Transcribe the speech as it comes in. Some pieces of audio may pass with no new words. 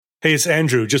Hey, it's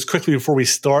Andrew. Just quickly before we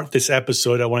start this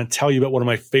episode, I want to tell you about one of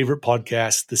my favorite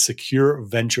podcasts, the Secure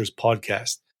Ventures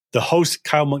podcast. The host,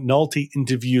 Kyle McNulty,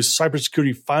 interviews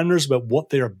cybersecurity founders about what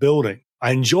they are building.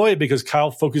 I enjoy it because Kyle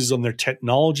focuses on their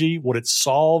technology, what it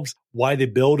solves, why they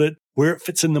build it, where it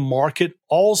fits in the market.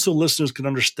 Also, listeners can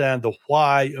understand the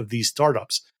why of these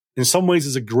startups. In some ways,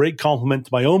 it's a great complement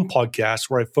to my own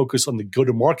podcast where I focus on the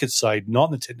go-to-market side, not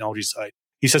on the technology side.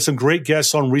 He's had some great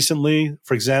guests on recently.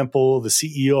 For example, the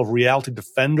CEO of Reality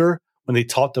Defender, when they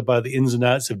talked about the ins and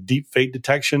outs of deep fake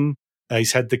detection.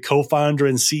 He's had the co-founder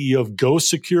and CEO of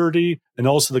Ghost Security, and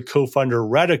also the co-founder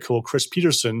of Radical, Chris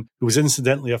Peterson, who was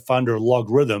incidentally a founder of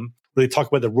Logarithm, where they talk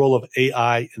about the role of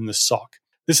AI in the SOC.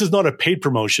 This is not a paid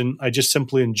promotion. I just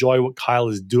simply enjoy what Kyle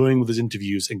is doing with his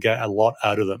interviews and get a lot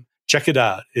out of them. Check it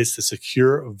out. It's the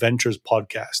Secure Ventures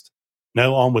podcast.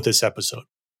 Now on with this episode.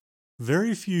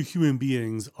 Very few human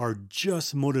beings are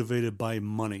just motivated by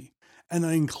money. And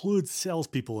I include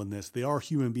salespeople in this. They are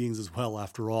human beings as well,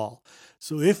 after all.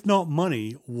 So if not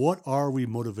money, what are we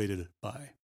motivated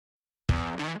by?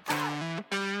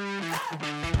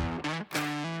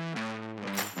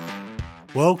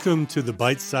 Welcome to the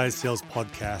Bite Size Sales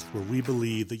Podcast, where we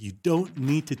believe that you don't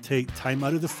need to take time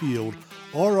out of the field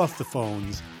or off the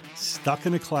phones, stuck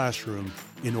in a classroom,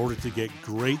 in order to get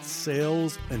great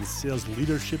sales and sales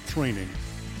leadership training,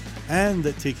 and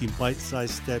that taking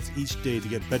bite-sized steps each day to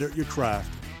get better at your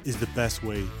craft is the best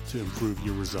way to improve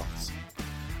your results.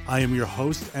 I am your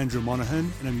host, Andrew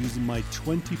Monahan, and I'm using my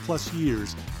 20 plus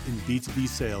years in B2B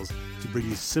sales to bring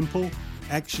you simple,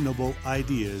 actionable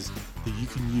ideas that you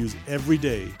can use every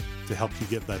day to help you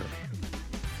get better.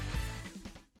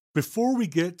 Before we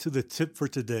get to the tip for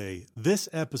today, this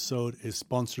episode is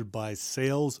sponsored by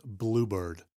Sales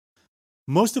Bluebird.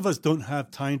 Most of us don't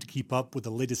have time to keep up with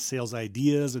the latest sales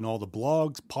ideas and all the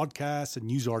blogs, podcasts, and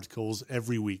news articles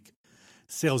every week.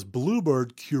 Sales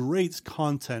Bluebird curates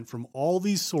content from all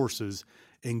these sources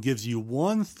and gives you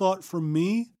one thought from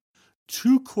me,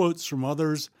 2 quotes from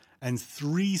others, and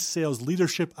 3 sales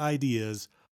leadership ideas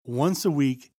once a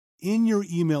week in your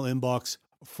email inbox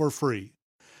for free.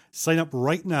 Sign up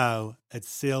right now at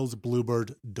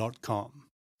salesbluebird.com.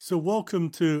 So welcome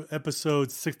to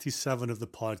episode 67 of the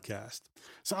podcast.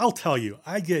 So I'll tell you,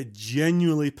 I get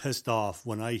genuinely pissed off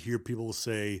when I hear people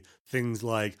say things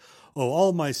like, oh,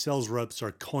 all my sales reps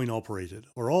are coin operated,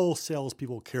 or all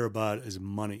salespeople care about is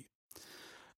money.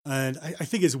 And I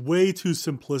think it's way too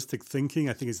simplistic thinking.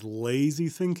 I think it's lazy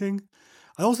thinking.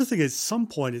 I also think at some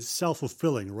point it's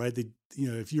self-fulfilling, right?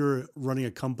 If you're running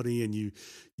a company and you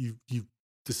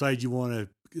decide you want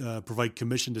to provide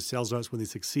commission to sales reps when they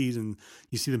succeed, and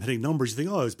you see them hitting numbers, you think,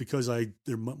 oh, it's because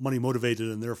they're money motivated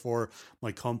and therefore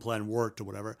my comp plan worked or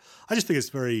whatever. I just think it's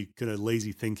very kind of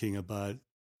lazy thinking about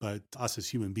us as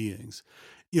human beings.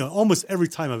 Almost every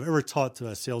time I've ever talked to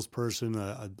a salesperson,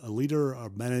 a leader,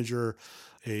 a manager,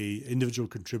 a individual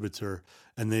contributor,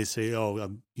 and they say, oh, I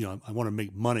want to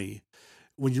make money.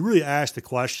 When you really ask the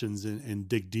questions and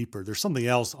dig deeper, there's something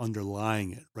else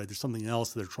underlying it, right? There's something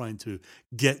else that they're trying to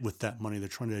get with that money. They're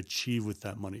trying to achieve with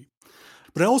that money.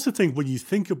 But I also think when you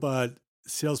think about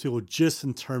salespeople just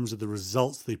in terms of the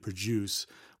results they produce,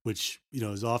 which,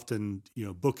 is often,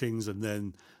 bookings and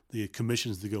then the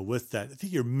commissions that go with that, I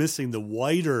think you're missing the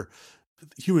wider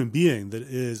human being that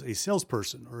is a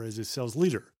salesperson or as a sales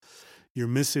leader. You're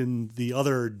missing the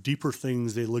other deeper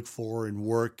things they look for in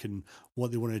work and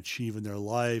what they want to achieve in their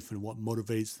life and what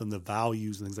motivates them, the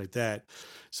values and things like that.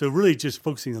 So really just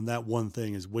focusing on that one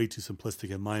thing is way too simplistic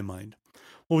in my mind.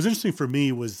 What was interesting for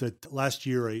me was that last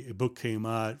year a book came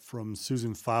out from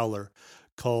Susan Fowler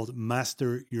called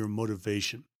Master Your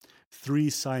Motivation: 3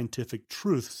 Scientific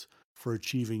Truths for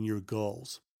Achieving Your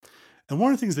Goals. And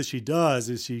one of the things that she does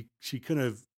is she kind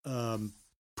of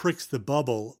pricks the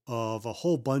bubble of a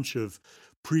whole bunch of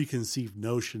preconceived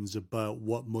notions about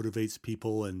what motivates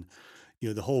people. And,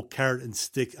 the whole carrot and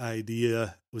stick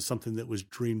idea was something that was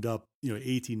dreamed up,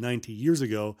 80, 90 years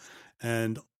ago.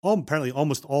 And apparently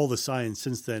almost all the science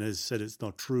since then has said it's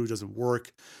not true, doesn't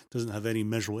work, doesn't have any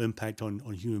measurable impact on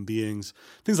human beings,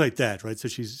 things like that, right? So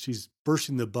she's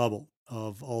bursting the bubble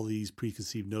of all these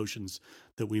preconceived notions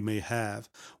that we may have.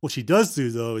 What she does do,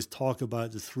 though, is talk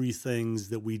about the 3 things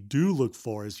that we do look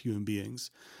for as human beings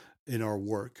in our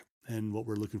work and what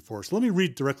we're looking for. So let me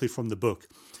read directly from the book.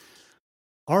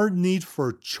 Our need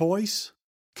for choice,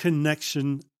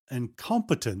 connection, and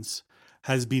competence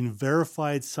has been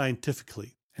verified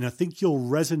scientifically, and I think you'll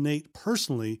resonate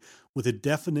personally with a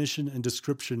definition and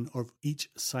description of each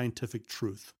scientific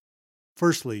truth.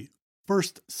 First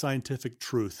scientific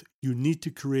truth: you need to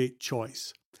create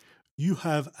choice. You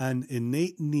have an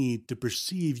innate need to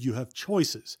perceive you have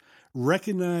choices,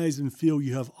 recognize and feel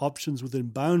you have options within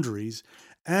boundaries,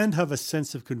 and have a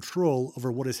sense of control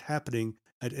over what is happening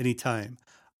at any time.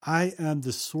 I am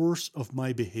the source of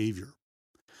my behavior.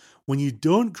 When you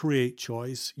don't create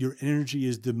choice, your energy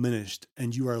is diminished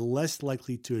and you are less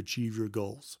likely to achieve your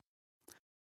goals.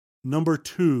 Number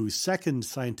 2, second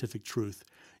scientific truth,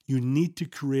 you need to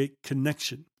create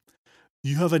connection.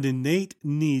 You have an innate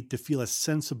need to feel a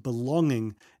sense of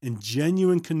belonging and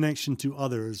genuine connection to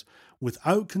others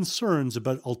without concerns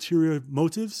about ulterior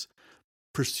motives.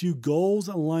 Pursue goals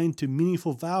aligned to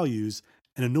meaningful values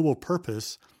and a noble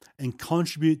purpose, and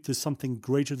contribute to something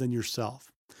greater than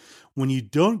yourself. When you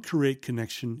don't create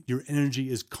connection, your energy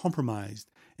is compromised,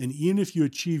 and even if you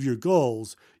achieve your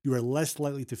goals, you are less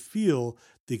likely to feel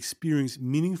the experience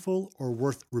meaningful or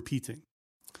worth repeating.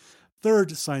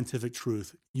 Third scientific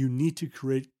truth, you need to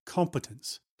create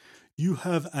competence. You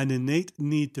have an innate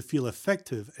need to feel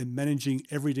effective in managing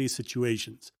everyday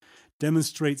situations,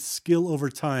 demonstrate skill over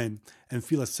time, and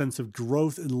feel a sense of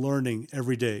growth and learning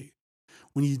every day.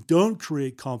 When you don't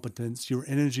create competence, your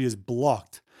energy is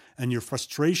blocked, and your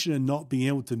frustration in not being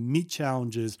able to meet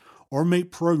challenges or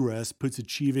make progress puts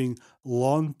achieving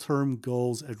long-term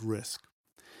goals at risk.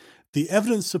 The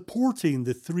evidence supporting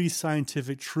the 3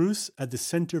 scientific truths at the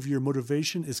center of your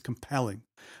motivation is compelling,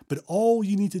 but all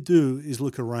you need to do is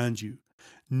look around you.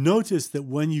 Notice that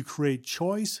when you create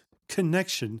choice,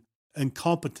 connection, and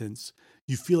competence,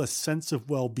 you feel a sense of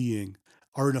well-being,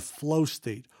 are in a flow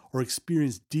state, or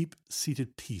experience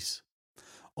deep-seated peace.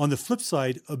 On the flip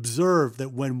side, observe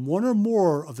that when one or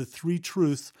more of the 3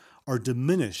 truths are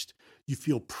diminished, you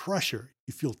feel pressure,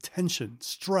 you feel tension,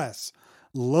 stress,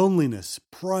 loneliness,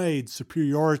 pride,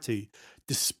 superiority,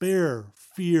 despair,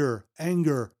 fear,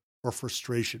 anger, or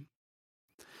frustration.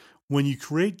 When you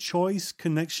create choice,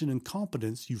 connection, and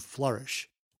competence, you flourish.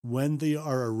 When they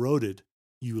are eroded,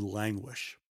 you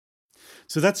languish.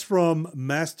 So that's from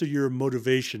Master Your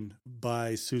Motivation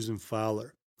by Susan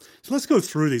Fowler. So let's go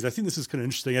through these. I think this is kind of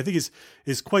interesting. I think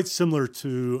it's quite similar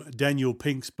to Daniel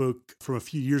Pink's book from a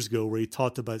few years ago where he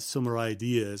talked about similar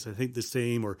ideas. I think the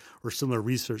same or similar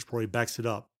research probably backs it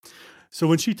up. So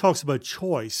when she talks about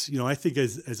choice, I think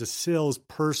as a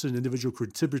salesperson, individual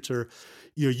contributor,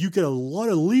 you get a lot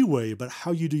of leeway about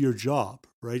how you do your job,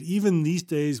 right? Even these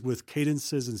days with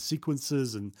cadences and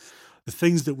sequences and the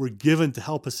things that we're given to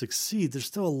help us succeed, there's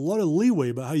still a lot of leeway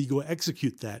about how you go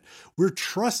execute that. We're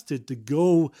trusted to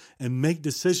go and make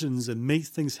decisions and make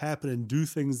things happen and do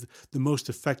things the most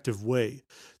effective way.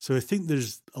 So I think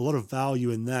there's a lot of value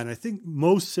in that. And I think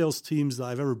most sales teams that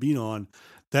I've ever been on,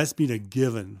 that's been a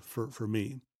given for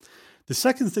me. The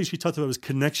second thing she talked about was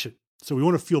connection. So we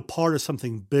want to feel part of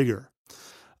something bigger.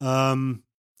 And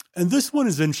this one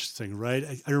is interesting, right?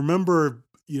 I remember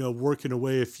working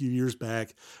away a few years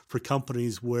back for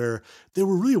companies where there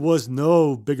really was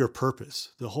no bigger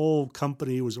purpose. The whole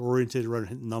company was oriented around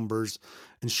hitting numbers.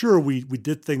 And sure, we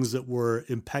did things that were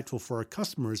impactful for our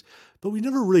customers, but we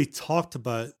never really talked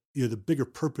about the bigger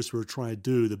purpose we were trying to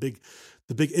do, the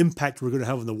big impact we're going to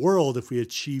have in the world if we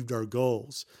achieved our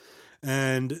goals.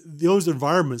 And those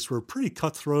environments were pretty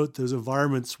cutthroat. Those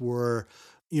environments were,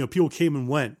 people came and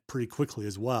went pretty quickly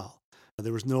as well.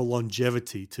 There was no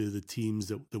longevity to the teams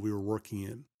that we were working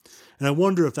in. And I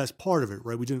wonder if that's part of it,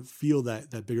 right? We didn't feel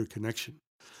that bigger connection.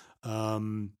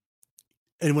 And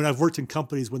when I've worked in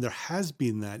companies when there has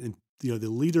been that, and the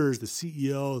leaders, the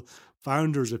CEO,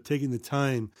 founders have taken the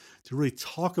time to really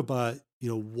talk about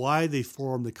why they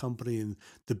formed the company and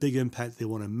the big impact they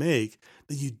want to make,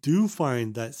 then you do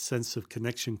find that sense of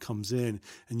connection comes in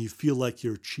and you feel like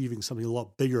you're achieving something a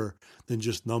lot bigger than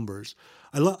just numbers.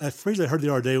 A phrase I heard the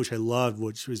other day, which I loved,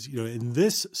 which was, in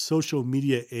this social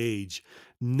media age,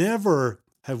 never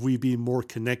have we been more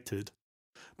connected,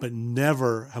 but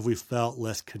never have we felt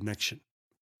less connection.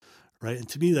 Right. And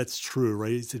to me, that's true.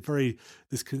 Right. It's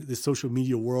this social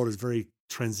media world is very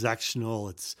transactional.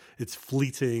 It's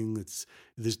fleeting.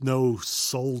 There's no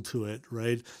soul to it.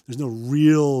 Right. There's no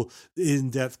real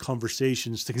in-depth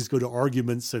conversations. Things go to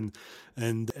arguments and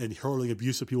hurling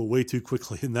abuse at people way too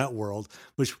quickly in that world,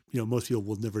 which most people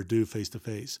will never do face to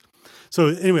face. So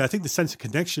anyway, I think the sense of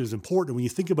connection is important when you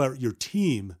think about your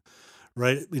team.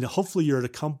 Right. Hopefully you're at a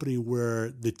company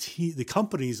where the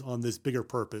company's on this bigger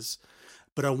purpose.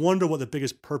 But I wonder what the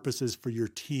biggest purpose is for your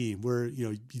team, where,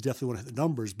 you definitely want to hit the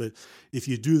numbers, but if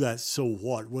you do that, so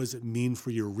what? What does it mean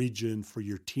for your region, for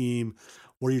your team?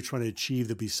 What are you trying to achieve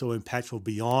that be so impactful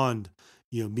beyond,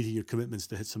 meeting your commitments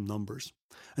to hit some numbers?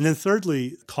 And then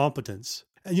thirdly, competence.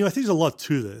 And, I think there's a lot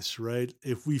to this, right?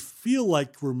 If we feel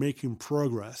like we're making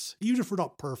progress, even if we're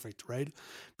not perfect, right?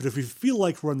 But if we feel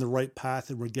like we're on the right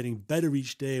path and we're getting better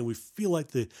each day, and we feel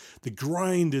like the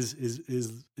grind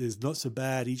is not so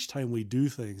bad each time we do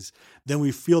things, then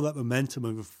we feel that momentum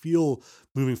and we feel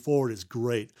moving forward is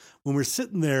great. When we're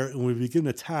sitting there and we begin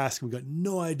a task and we've got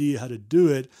no idea how to do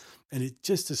it, and it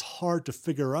just is hard to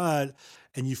figure out,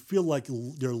 and you feel like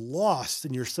you're lost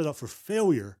and you're set up for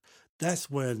failure,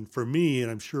 that's when, for me, and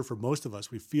I'm sure for most of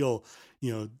us, we feel,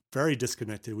 very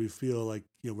disconnected. We feel like,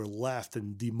 we're left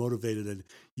and demotivated, and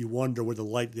you wonder where the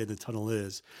light at the end of the tunnel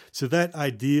is. So that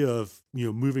idea of,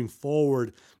 moving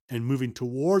forward and moving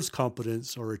towards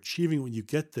competence or achieving when you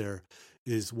get there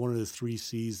is one of the 3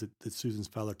 C's that Susan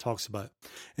Fowler talks about.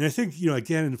 And I think,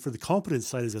 again, for the competence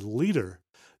side as a leader,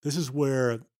 this is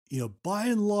where, by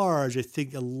and large, I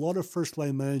think a lot of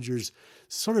first-line managers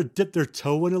sort of dip their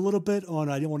toe in a little bit on,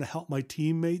 I don't want to help my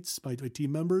teammates, my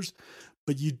team members,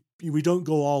 but we don't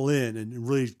go all in and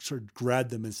really sort of grab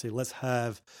them and say, let's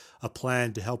have a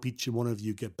plan to help each one of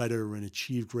you get better and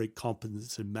achieve great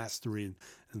competence and mastery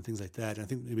and things like that. And I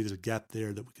think maybe there's a gap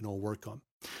there that we can all work on.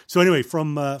 So anyway, for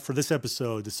this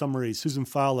episode, the summary, Susan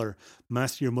Fowler,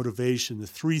 Master Your Motivation, the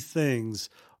 3 things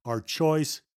are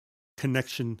choice,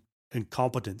 connection, and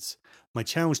competence. My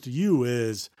challenge to you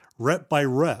is rep by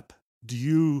rep. Do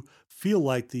you feel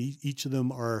like each of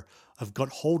them have got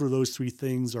hold of those 3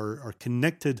 things, are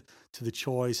connected to the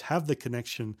choice, have the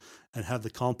connection, and have the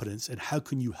competence? And how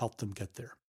can you help them get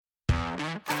there?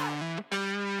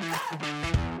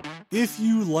 If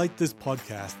you like this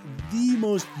podcast, the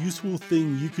most useful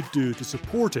thing you could do to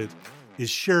support it is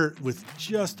share it with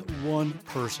just one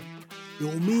person. It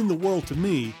will mean the world to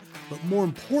me, but more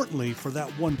importantly, for that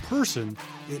one person,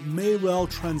 it may well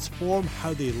transform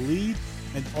how they lead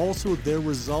and also their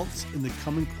results in the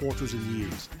coming quarters and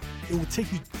years. It will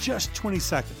take you just 20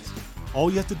 seconds. All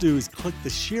you have to do is click the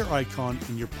share icon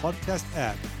in your podcast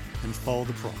app and follow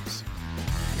the prompts.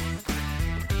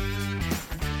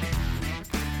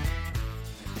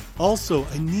 Also,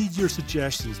 I need your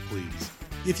suggestions, please.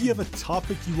 If you have a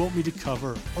topic you want me to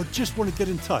cover or just want to get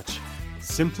in touch,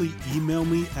 simply email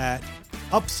me at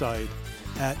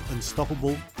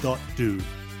upside@unstoppable.do.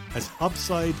 That's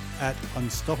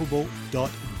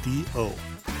upside@unstoppable.do.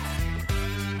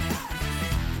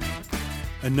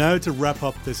 And now to wrap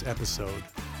up this episode.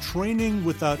 Training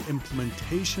without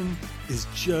implementation is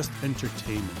just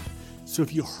entertainment. So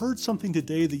if you heard something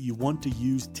today that you want to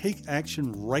use, take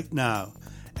action right now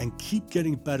and keep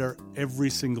getting better every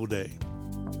single day.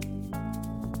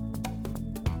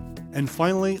 And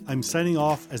finally, I'm signing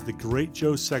off as the great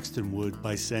Joe Sexton would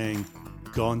by saying,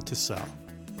 gone to sell.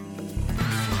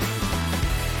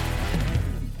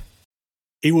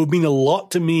 It would mean a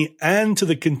lot to me and to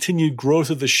the continued growth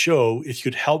of the show if you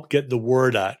could help get the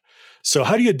word out. So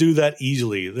how do you do that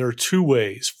easily? There are 2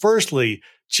 ways. Firstly,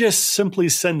 just simply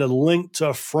send a link to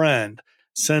a friend.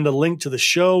 Send a link to the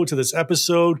show, to this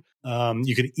episode.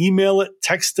 You can email it,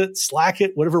 text it, Slack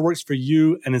it, whatever works for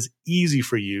you and is easy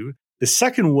for you. The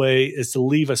second way is to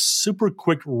leave a super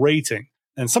quick rating.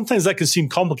 And sometimes that can seem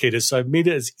complicated, so I've made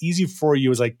it as easy for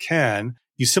you as I can.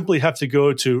 You simply have to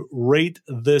go to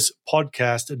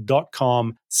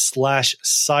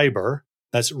ratethispodcast.com/cyber.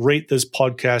 That's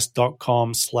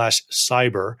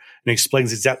ratethispodcast.com/cyber, and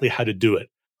explains exactly how to do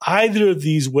it. Either of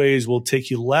these ways will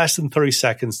take you less than 30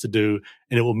 seconds to do,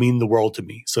 and it will mean the world to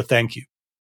me. So thank you.